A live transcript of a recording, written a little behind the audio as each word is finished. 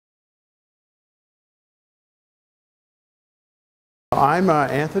I'm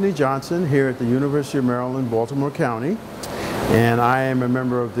Anthony Johnson here at the University of Maryland, Baltimore County, and I am a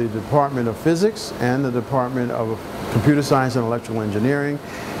member of the Department of Physics and the Department of Computer Science and Electrical Engineering,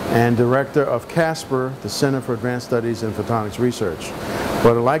 and Director of CASPR, the Center for Advanced Studies in Photonics Research.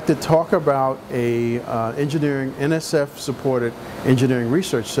 But I'd like to talk about a NSF-supported engineering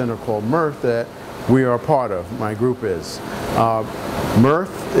research center called MIRTHE that we are a part of, my group is.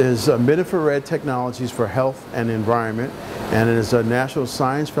 MIRTHE is mid-infrared technologies for health and environment, and it is a National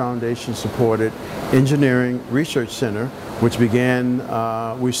Science Foundation supported engineering research center which began,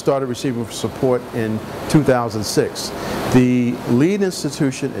 we started receiving support in 2006. The lead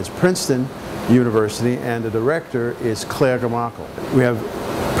institution is Princeton University and the director is Claire Gamakel. We have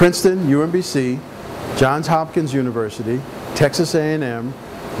Princeton, UMBC, Johns Hopkins University, Texas A&M,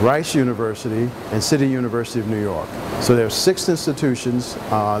 Rice University, and City University of New York. So there are 6 institutions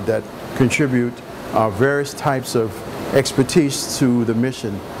that contribute various types of expertise to the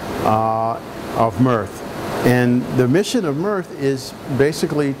mission of MIRTHE. And the mission of MIRTHE is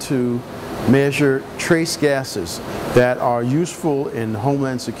basically to measure trace gases that are useful in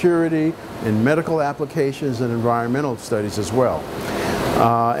homeland security, in medical applications, and environmental studies as well.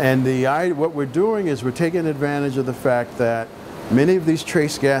 What we're doing is we're taking advantage of the fact that many of these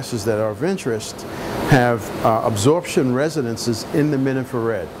trace gases that are of interest have absorption resonances in the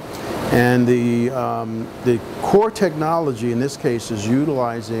mid-infrared. And the core technology in this case is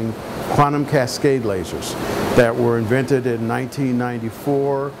utilizing quantum cascade lasers that were invented in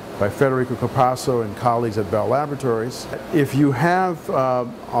 1994 by Federico Capasso and colleagues at Bell Laboratories. If you have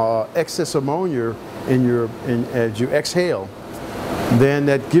excess ammonia as you exhale, then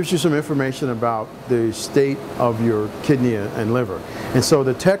that gives you some information about the state of your kidney and liver. And so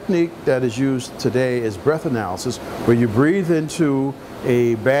the technique that is used today is breath analysis, where you breathe into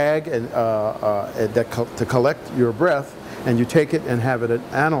a bag to collect your breath, and you take it and have it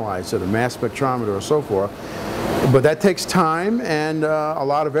analyzed at a mass spectrometer or so forth. But that takes time and a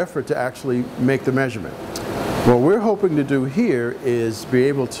lot of effort to actually make the measurement. What we're hoping to do here is be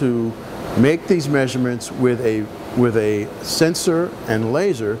able to make these measurements with a sensor and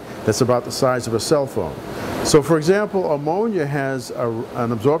laser that's about the size of a cell phone. So for example, ammonia has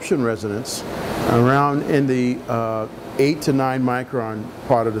an absorption resonance around in the 8 to 9 micron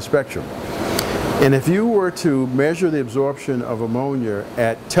part of the spectrum. And if you were to measure the absorption of ammonia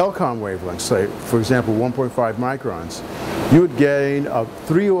at telecom wavelengths, say for example 1.5 microns, you would gain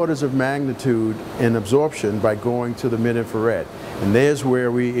 3 orders of magnitude in absorption by going to the mid-infrared. And there's where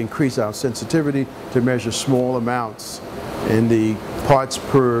we increase our sensitivity to measure small amounts in the parts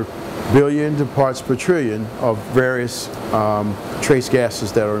per billion to parts per trillion of various trace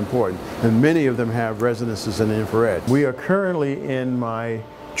gases that are important. And many of them have resonances in the infrared. We are currently in my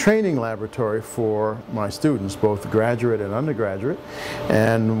training laboratory for my students, both graduate and undergraduate.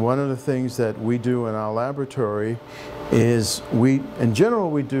 And one of the things that we do in our laboratory is in general,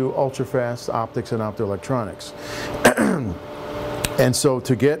 we do ultra-fast optics and optoelectronics. And so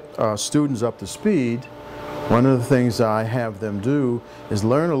to get students up to speed, one of the things I have them do is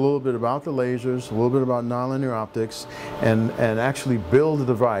learn a little bit about the lasers, a little bit about nonlinear optics, and actually build a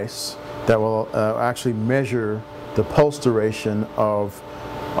device that will actually measure the pulse duration of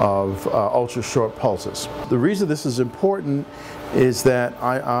ultra short pulses. The reason this is important is that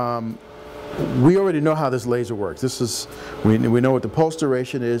we already know how this laser works. We know what the pulse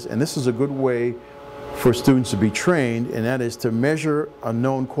duration is, and this is a good way for students to be trained, and that is to measure a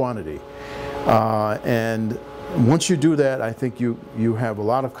known quantity. And once you do that, I think you have a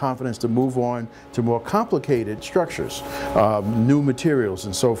lot of confidence to move on to more complicated structures, new materials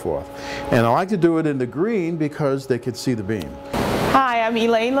and so forth. And I like to do it in the green because they can see the beam. Hi, I'm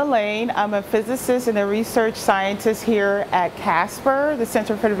Elaine Lelaine. I'm a physicist and a research scientist here at CASPR, the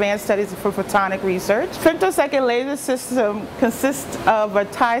Center for Advanced Studies for Photonic Research. Femtosecond laser system consists of a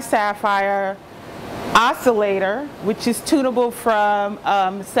Ti-sapphire oscillator, which is tunable from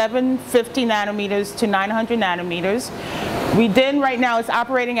 750 nanometers to 900 nanometers. Right now it's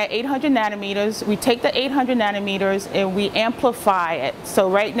operating at 800 nanometers. We take the 800 nanometers and we amplify it. So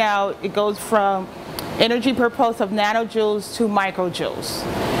right now it goes from energy per pulse of nanojoules to microjoules.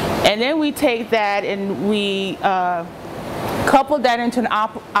 And then we take that and we couple that into an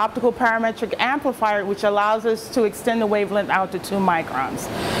optical parametric amplifier, which allows us to extend the wavelength out to 2 microns.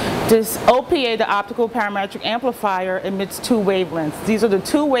 This OPA, the optical parametric amplifier, emits 2 wavelengths. These are the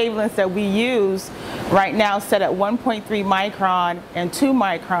 2 wavelengths that we use right now, set at 1.3 micron and 2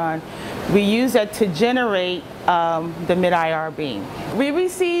 micron. We use that to generate the mid-IR beam. We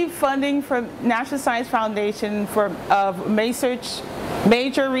receive funding from National Science Foundation for research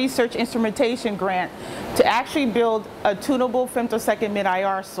major research instrumentation grant to actually build a tunable femtosecond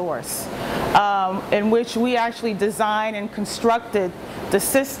mid-IR source, in which we actually designed and constructed the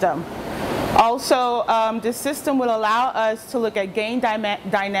system. Also, this system will allow us to look at gain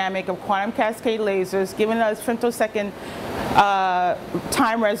dynamic of quantum cascade lasers, giving us femtosecond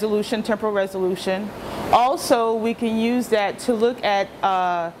time resolution, temporal resolution. Also, we can use that to look at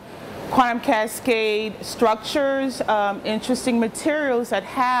quantum cascade structures, interesting materials that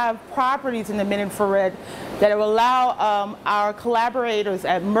have properties in the mid-infrared that will allow our collaborators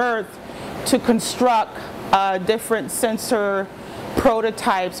at MIRTHE to construct different sensor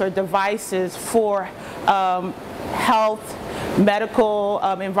prototypes or devices for health, medical,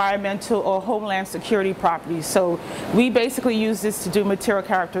 environmental, or homeland security properties. So we basically use this to do material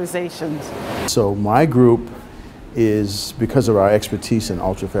characterizations. So my group is, because of our expertise in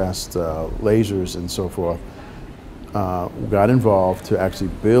ultra-fast lasers and so forth, got involved to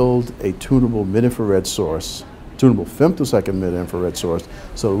actually build a tunable mid-infrared source, tunable femtosecond mid-infrared source,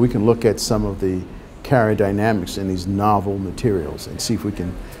 so we can look at some of the carrier dynamics in these novel materials and see if we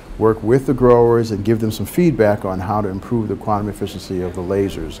can work with the growers and give them some feedback on how to improve the quantum efficiency of the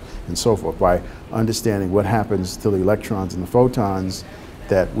lasers and so forth by understanding what happens to the electrons and the photons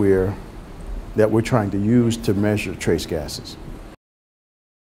that we're trying to use to measure trace gases.